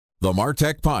The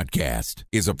MarTech Podcast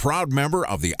is a proud member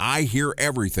of the I Hear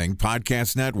Everything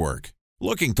Podcast Network.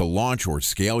 Looking to launch or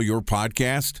scale your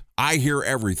podcast? I Hear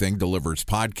Everything delivers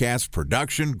podcast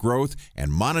production, growth,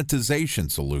 and monetization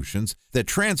solutions that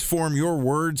transform your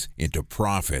words into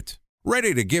profit.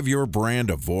 Ready to give your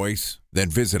brand a voice? Then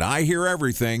visit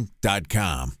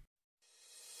iheareverything.com.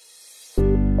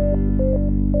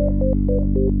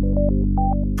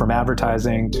 From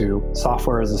advertising to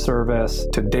software as a service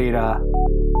to data.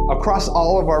 Across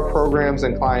all of our programs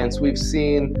and clients, we've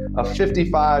seen a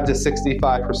 55 to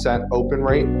 65% open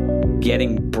rate.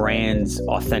 Getting brands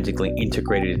authentically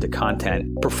integrated into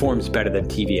content performs better than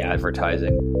TV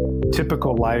advertising.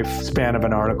 Typical lifespan of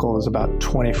an article is about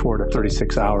 24 to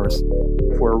 36 hours.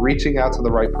 If we're reaching out to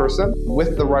the right person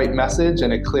with the right message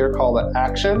and a clear call to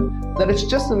action, then it's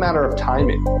just a matter of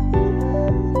timing.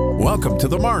 Welcome to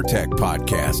the MarTech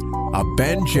Podcast, a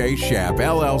Ben J. Schaap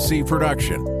LLC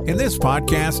production. In this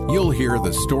podcast, you'll hear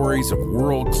the stories of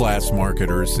world-class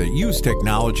marketers that use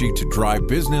technology to drive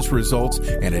business results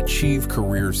and achieve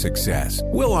career success.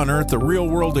 We'll unearth the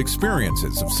real-world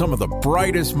experiences of some of the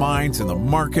brightest minds in the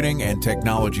marketing and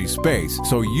technology space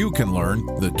so you can learn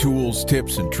the tools,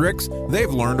 tips, and tricks they've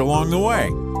learned along the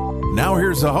way. Now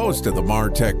here's the host of the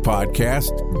MarTech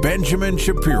Podcast, Benjamin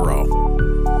Shapiro.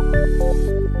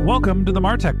 Welcome to the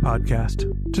MarTech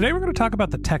Podcast. Today we're going to talk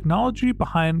about the technology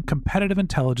behind competitive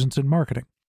intelligence in marketing.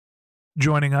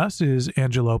 Joining us is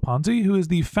Angelo Ponzi, who is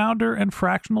the founder and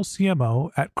fractional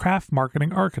CMO at Craft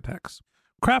Marketing Architects.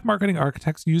 Craft Marketing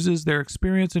Architects uses their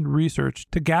experience in research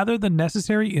to gather the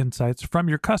necessary insights from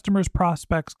your customers,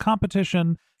 prospects,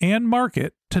 competition, and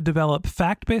market to develop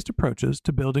fact-based approaches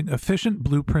to building efficient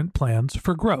blueprint plans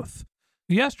for growth.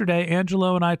 Yesterday,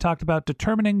 Angelo and I talked about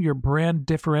determining your brand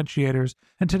differentiators,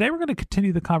 and today we're going to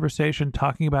continue the conversation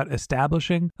talking about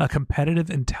establishing a competitive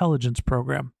intelligence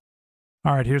program.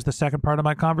 All right, here's the second part of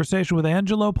my conversation with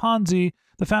Angelo Ponzi,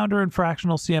 the founder and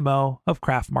fractional CMO of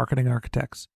Craft Marketing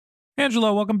Architects.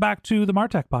 Angelo, welcome back to the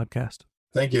MarTech Podcast.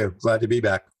 Thank you. Glad to be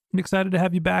back. I'm excited to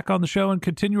have you back on the show and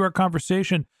continue our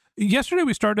conversation. Yesterday,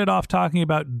 we started off talking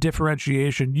about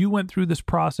differentiation. You went through this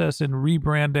process in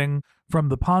rebranding from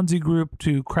the Ponzi Group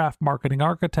to Craft Marketing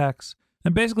Architects.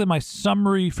 And basically, my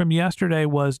summary from yesterday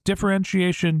was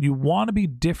differentiation. You want to be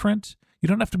different. You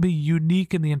don't have to be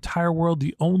unique in the entire world.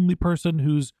 The only person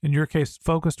who's, in your case,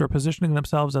 focused or positioning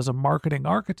themselves as a marketing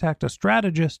architect, a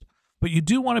strategist, but you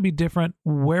do want to be different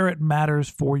where it matters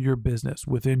for your business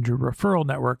within your referral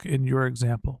network, in your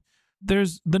example.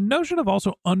 There's the notion of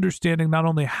also understanding not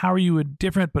only how are you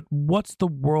different, but what's the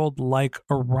world like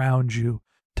around you.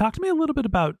 Talk to me a little bit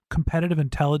about competitive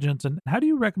intelligence and how do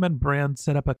you recommend brands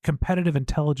set up a competitive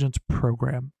intelligence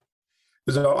program?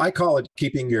 So I call it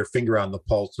keeping your finger on the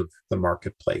pulse of the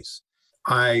marketplace.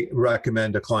 I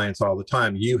recommend to clients all the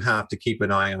time, you have to keep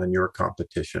an eye on your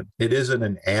competition. It isn't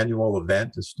an annual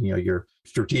event. It's, your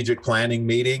strategic planning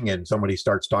meeting and somebody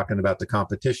starts talking about the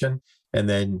competition and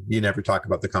then you never talk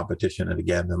about the competition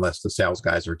again unless the sales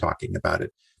guys are talking about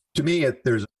it. To me,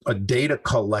 there's a data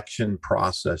collection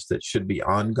process that should be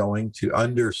ongoing to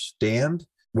understand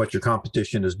what your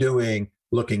competition is doing,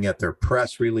 looking at their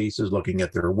press releases, looking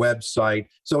at their website.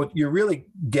 So you're really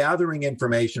gathering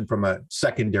information from a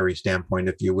secondary standpoint,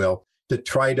 if you will, to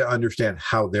try to understand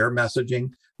how they're messaging,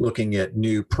 looking at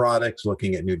new products,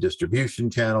 looking at new distribution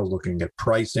channels, looking at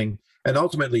pricing, and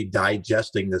ultimately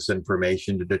digesting this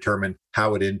information to determine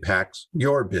how it impacts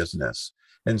your business.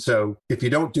 And so if you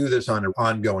don't do this on an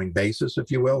ongoing basis, if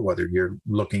you will, whether you're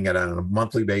looking at it on a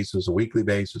monthly basis, a weekly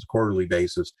basis, quarterly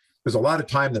basis, there's a lot of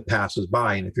time that passes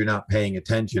by. And if you're not paying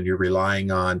attention, you're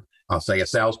relying on, I'll say, a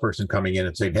salesperson coming in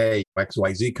and saying, hey,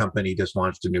 XYZ company just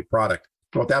launched a new product.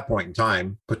 Well, at that point in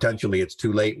time, potentially it's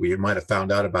too late. We might have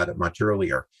found out about it much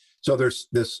earlier. So there's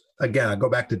this, again, I go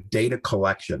back to data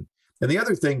collection. And the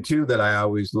other thing, too, that I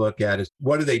always look at is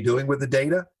what are they doing with the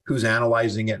data? Who's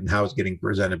analyzing it and how it's getting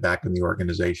presented back in the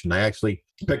organization? I actually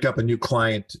picked up a new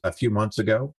client a few months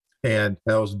ago, and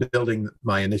I was building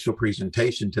my initial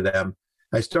presentation to them.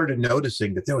 I started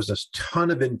noticing that there was a ton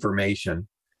of information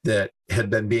that had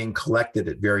been being collected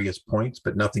at various points,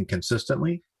 but nothing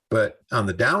consistently. But on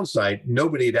the downside,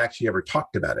 nobody had actually ever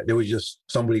talked about it. It was just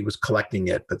somebody was collecting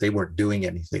it, but they weren't doing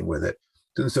anything with it.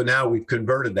 And so now we've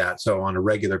converted that. So on a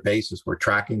regular basis, we're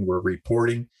tracking, we're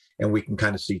reporting, and we can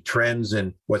kind of see trends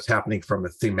in what's happening from a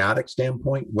thematic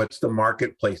standpoint. What's the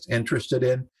marketplace interested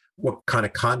in? What kind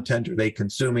of content are they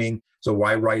consuming? So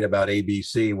why write about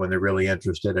ABC when they're really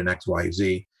interested in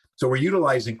XYZ? So we're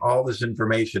utilizing all this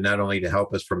information not only to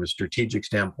help us from a strategic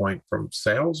standpoint from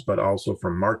sales, but also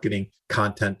from marketing,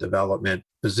 content development,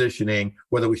 positioning,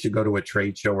 whether we should go to a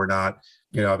trade show or not.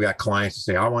 I've got clients that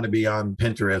say, I want to be on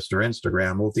Pinterest or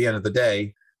Instagram. Well, at the end of the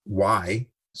day, why?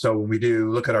 So when we do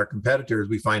look at our competitors,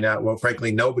 we find out, well,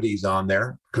 frankly, nobody's on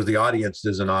there because the audience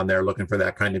isn't on there looking for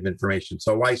that kind of information.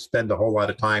 So why spend a whole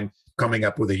lot of time coming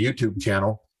up with a YouTube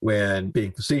channel when,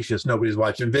 being facetious, nobody's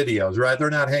watching videos, right? They're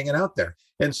not hanging out there.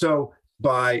 And so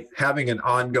by having an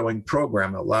ongoing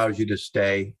program, it allows you to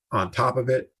stay on top of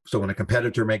it. So when a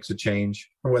competitor makes a change,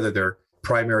 or whether they're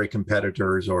primary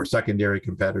competitors or secondary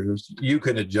competitors, you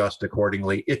can adjust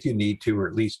accordingly if you need to, or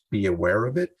at least be aware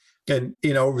of it. And,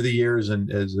 over the years,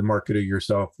 and as a marketer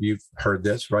yourself, you've heard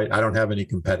this, right? I don't have any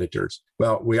competitors.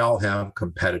 Well, we all have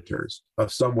competitors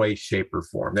of some way, shape, or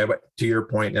form. To your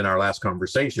point in our last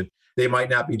conversation, they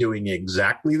might not be doing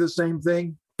exactly the same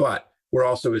thing, but we're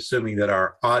also assuming that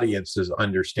our audiences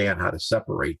understand how to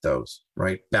separate those,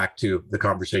 right? Back to the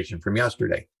conversation from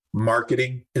yesterday.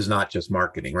 Marketing is not just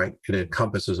marketing, right? It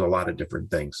encompasses a lot of different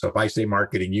things. So if I say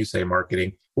marketing, you say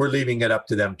marketing, we're leaving it up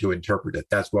to them to interpret it.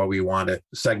 That's why we want to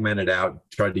segment it out,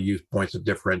 try to use points of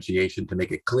differentiation to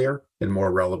make it clear and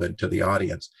more relevant to the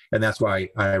audience. And that's why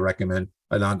I recommend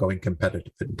an ongoing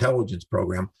competitive intelligence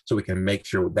program, so we can make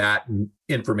sure that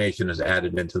information is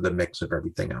added into the mix of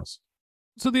everything else.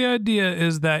 So the idea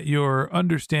is that you're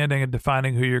understanding and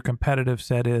defining who your competitive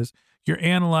set is. You're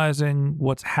analyzing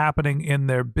what's happening in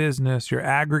their business. You're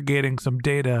aggregating some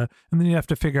data, and then you have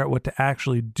to figure out what to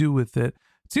actually do with it.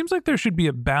 It seems like there should be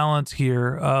a balance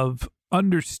here of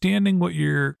understanding what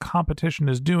your competition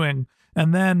is doing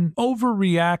and then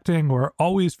overreacting or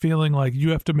always feeling like you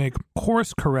have to make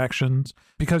course corrections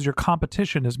because your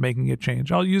competition is making a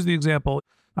change. I'll use the example.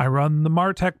 I run the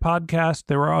MarTech podcast.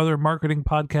 There are other marketing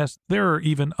podcasts. There are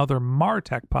even other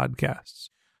MarTech podcasts.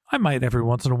 I might every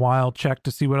once in a while check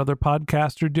to see what other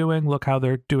podcasts are doing, look how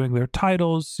they're doing their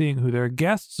titles, seeing who their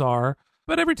guests are.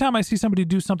 But every time I see somebody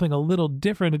do something a little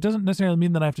different, it doesn't necessarily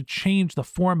mean that I have to change the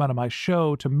format of my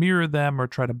show to mirror them or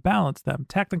try to balance them.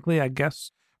 Technically, I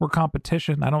guess we're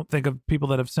competition. I don't think of people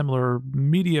that have similar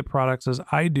media products as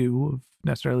I do of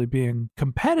necessarily being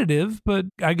competitive, but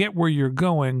I get where you're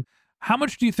going. How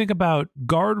much do you think about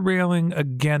guardrailing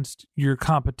against your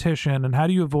competition, and how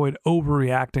do you avoid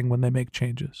overreacting when they make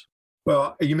changes?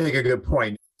 Well, you make a good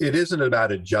point. It isn't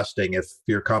about adjusting if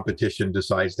your competition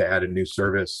decides to add a new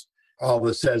service. All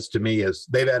this says to me is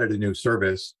they've added a new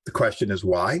service. The question is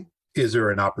why? Is there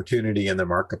an opportunity in the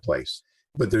marketplace?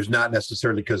 But there's not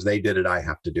necessarily because they did it, I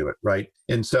have to do it, right?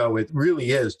 And so it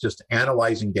really is just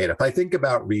analyzing data. If I think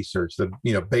about research, the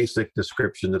basic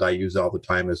description that I use all the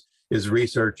time is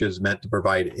research is meant to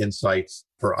provide insights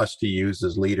for us to use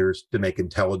as leaders to make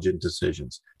intelligent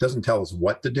decisions. It doesn't tell us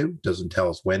what to do, doesn't tell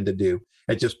us when to do.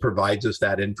 It just provides us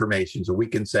that information so we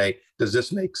can say, does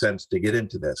this make sense to get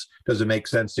into this? Does it make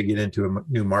sense to get into a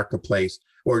new marketplace?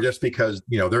 Or just because,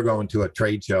 they're going to a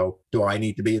trade show, do I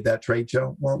need to be at that trade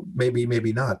show? Well,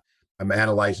 maybe not. I'm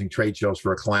analyzing trade shows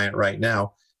for a client right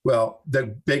now. Well,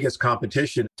 the biggest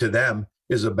competition to them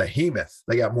is a behemoth.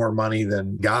 They got more money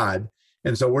than God.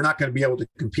 And so we're not going to be able to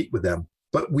compete with them.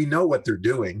 But we know what they're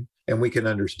doing, and we can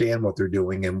understand what they're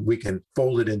doing, and we can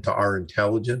fold it into our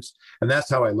intelligence. And that's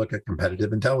how I look at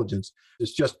competitive intelligence.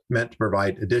 It's just meant to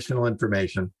provide additional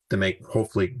information to make,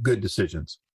 hopefully, good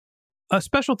decisions. A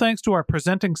special thanks to our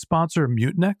presenting sponsor,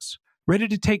 Mutinex. Ready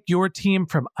to take your team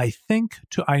from I think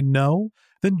to I know?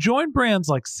 Then join brands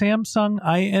like Samsung,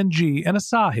 ING, and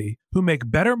Asahi who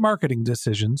make better marketing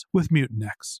decisions with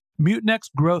Mutinex. Mutinex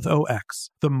Growth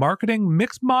OX, the marketing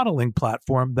mix modeling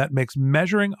platform that makes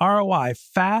measuring ROI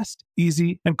fast,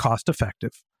 easy, and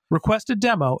cost-effective. Request a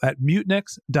demo at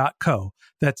mutinex.co.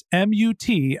 That's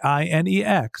MUTINEX.co.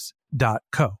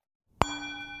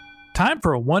 Time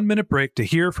for a 1-minute break to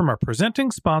hear from our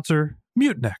presenting sponsor,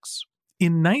 Mutinex.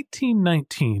 In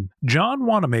 1919, John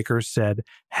Wanamaker said,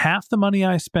 "Half the money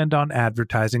I spend on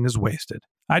advertising is wasted.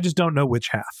 I just don't know which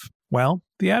half." Well,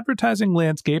 the advertising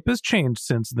landscape has changed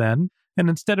since then, and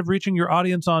instead of reaching your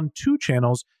audience on 2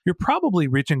 channels, you're probably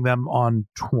reaching them on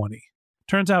 20.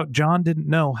 Turns out John didn't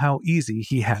know how easy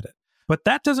he had it. But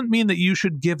that doesn't mean that you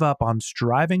should give up on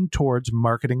striving towards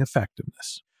marketing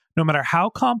effectiveness. No matter how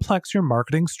complex your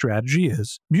marketing strategy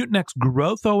is, Mutinex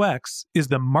Growth OX is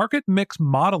the market mix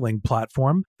modeling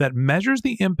platform that measures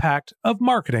the impact of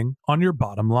marketing on your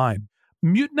bottom line.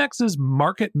 Mutinex's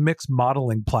market mix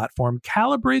modeling platform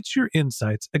calibrates your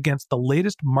insights against the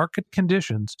latest market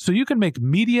conditions so you can make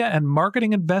media and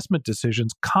marketing investment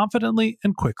decisions confidently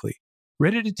and quickly.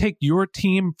 Ready to take your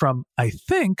team from I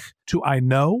think to I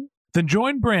know? Then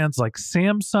join brands like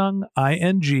Samsung,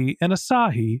 ING, and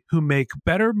Asahi who make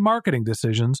better marketing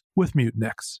decisions with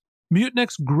Mutinex.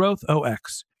 Mutinex Growth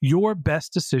OX. Your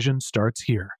best decision starts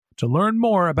here. To learn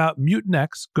more about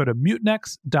Mutinex, go to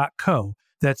mutinex.co.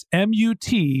 That's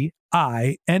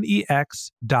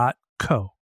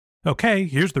MUTINEX.co. Okay,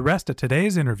 here's the rest of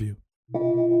today's interview.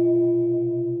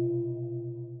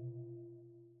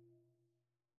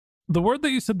 The word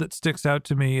that you said that sticks out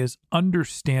to me is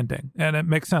understanding. And it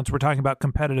makes sense. We're talking about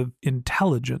competitive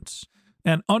intelligence.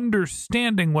 And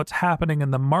understanding what's happening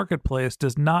in the marketplace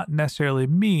does not necessarily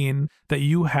mean that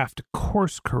you have to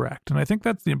course correct. And I think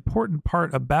that's the important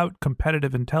part about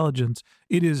competitive intelligence.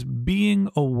 It is being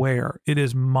aware. It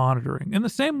is monitoring. In the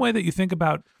same way that you think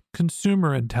about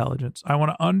consumer intelligence, I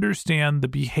want to understand the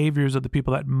behaviors of the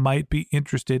people that might be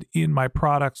interested in my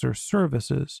products or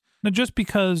services. Now, just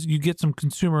because you get some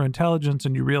consumer intelligence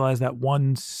and you realize that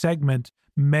one segment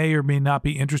may or may not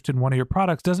be interested in one of your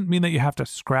products doesn't mean that you have to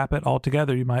scrap it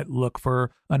altogether. You might look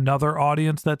for another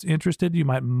audience that's interested. You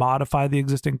might modify the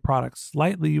existing product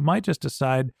slightly. You might just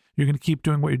decide you're going to keep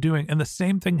doing what you're doing. And the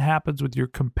same thing happens with your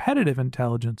competitive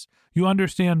intelligence. You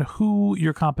understand who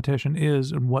your competition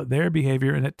is and what their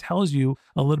behavior, and it tells you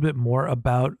a little bit more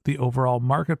about the overall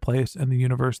marketplace and the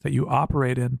universe that you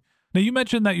operate in. Now, you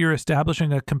mentioned that you're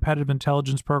establishing a competitive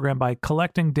intelligence program by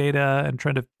collecting data and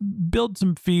trying to build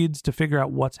some feeds to figure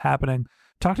out what's happening.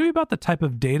 Talk to me about the type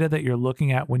of data that you're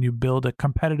looking at when you build a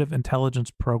competitive intelligence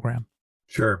program.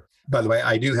 Sure. By the way,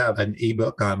 I do have an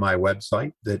ebook on my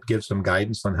website that gives some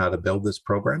guidance on how to build this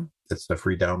program. It's a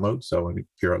free download. So if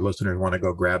you're a listener and want to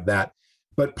go grab that.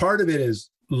 But part of it is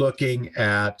looking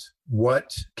at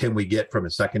what can we get from a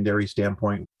secondary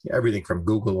standpoint, everything from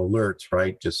Google alerts,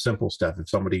 right? Just simple stuff. If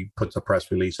somebody puts a press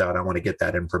release out, I want to get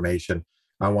that information.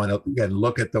 I want to, again,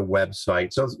 look at the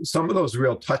website. So some of those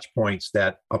real touch points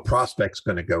that a prospect's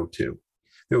going to go to.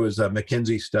 There was a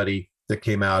McKinsey study that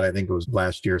came out, I think it was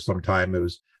last year sometime.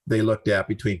 They looked at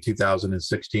between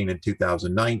 2016 and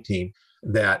 2019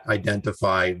 that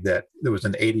identified that there was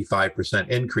an 85%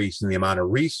 increase in the amount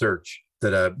of research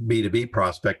that a B2B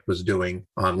prospect was doing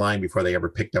online before they ever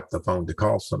picked up the phone to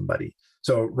call somebody.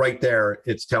 So right there,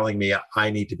 it's telling me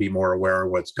I need to be more aware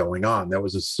of what's going on. That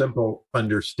was a simple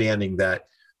understanding that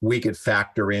we could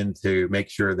factor in to make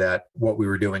sure that what we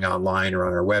were doing online or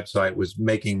on our website was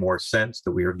making more sense,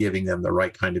 that we were giving them the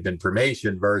right kind of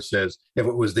information versus if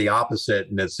it was the opposite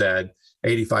and it said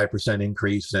 85%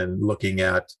 increase in looking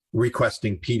at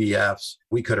requesting PDFs,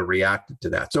 we could have reacted to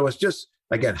that. So it's just,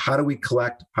 again, how do we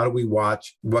collect? How do we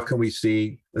watch? What can we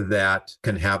see that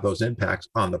can have those impacts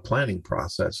on the planning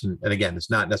process? And again, it's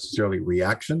not necessarily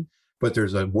reaction, but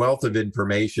there's a wealth of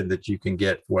information that you can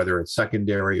get, whether it's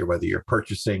secondary or whether you're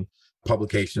purchasing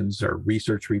publications or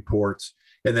research reports.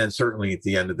 And then certainly at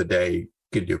the end of the day, you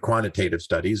can do quantitative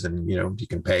studies and, you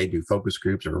can do focus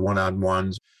groups or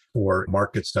one-on-ones or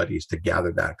market studies to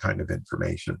gather that kind of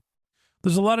information.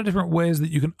 There's a lot of different ways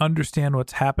that you can understand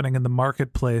what's happening in the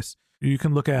marketplace. You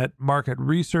can look at market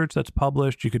research that's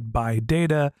published. You could buy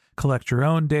data, collect your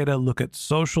own data, look at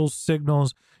social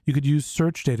signals. You could use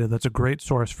search data. That's a great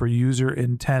source for user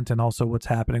intent and also what's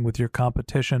happening with your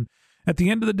competition. At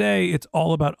the end of the day, it's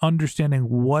all about understanding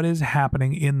what is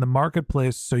happening in the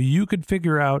marketplace so you could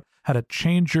figure out how to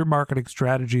change your marketing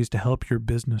strategies to help your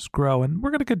business grow. And we're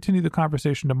going to continue the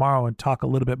conversation tomorrow and talk a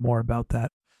little bit more about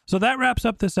that. So that wraps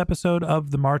up this episode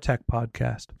of the MarTech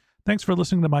Podcast. Thanks for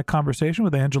listening to my conversation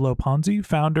with Angelo Ponzi,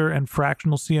 founder and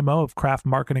fractional CMO of Craft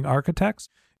Marketing Architects.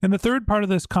 In the third part of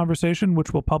this conversation,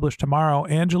 which we'll publish tomorrow,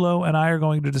 Angelo and I are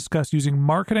going to discuss using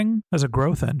marketing as a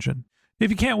growth engine. If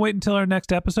you can't wait until our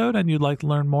next episode and you'd like to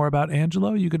learn more about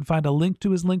Angelo, you can find a link to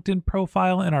his LinkedIn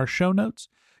profile in our show notes.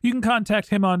 You can contact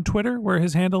him on Twitter, where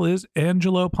his handle is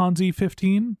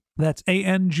AngeloPonzi15. That's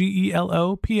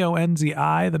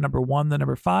ANGELOPONZI, the number 1, the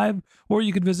number 5. Or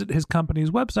you can visit his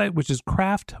company's website, which is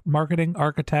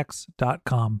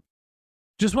craftmarketingarchitects.com.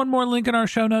 Just one more link in our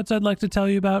show notes I'd like to tell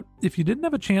you about. If you didn't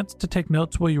have a chance to take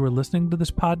notes while you were listening to this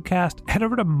podcast, head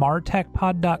over to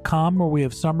martechpod.com, where we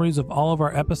have summaries of all of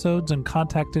our episodes and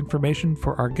contact information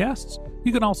for our guests.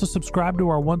 You can also subscribe to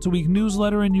our once-a-week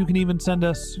newsletter, and you can even send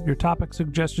us your topic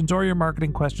suggestions or your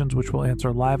marketing questions, which we'll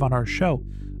answer live on our show.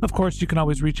 Of course, you can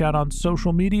always reach out on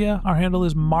social media. Our handle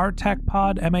is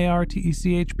MarTechPod,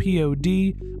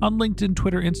 MarTechPod, on LinkedIn,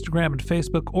 Twitter, Instagram, and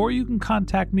Facebook, or you can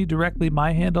contact me directly.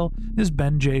 My handle is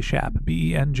Ben J. Shap,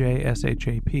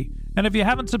 BenJShap. And if you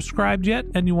haven't subscribed yet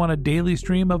and you want a daily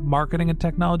stream of marketing and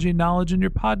technology knowledge in your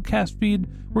podcast feed,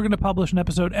 we're going to publish an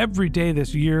episode every day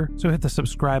this year. So hit the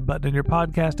subscribe button in your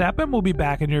podcast app and we'll be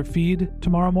back in your feed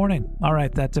tomorrow morning. All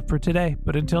right, that's it for today.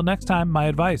 But until next time, my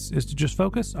advice is to just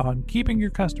focus on keeping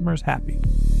your customers happy.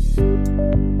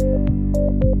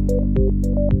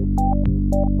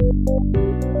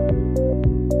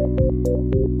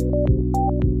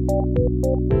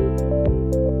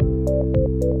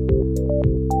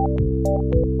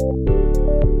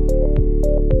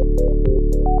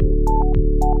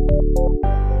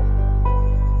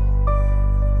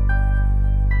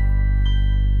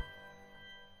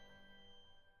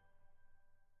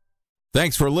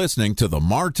 Thanks for listening to the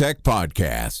MarTech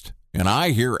Podcast, an I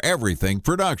Hear Everything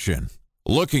production.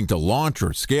 Looking to launch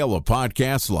or scale a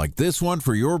podcast like this one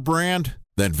for your brand?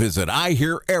 Then visit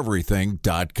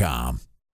iheareverything.com.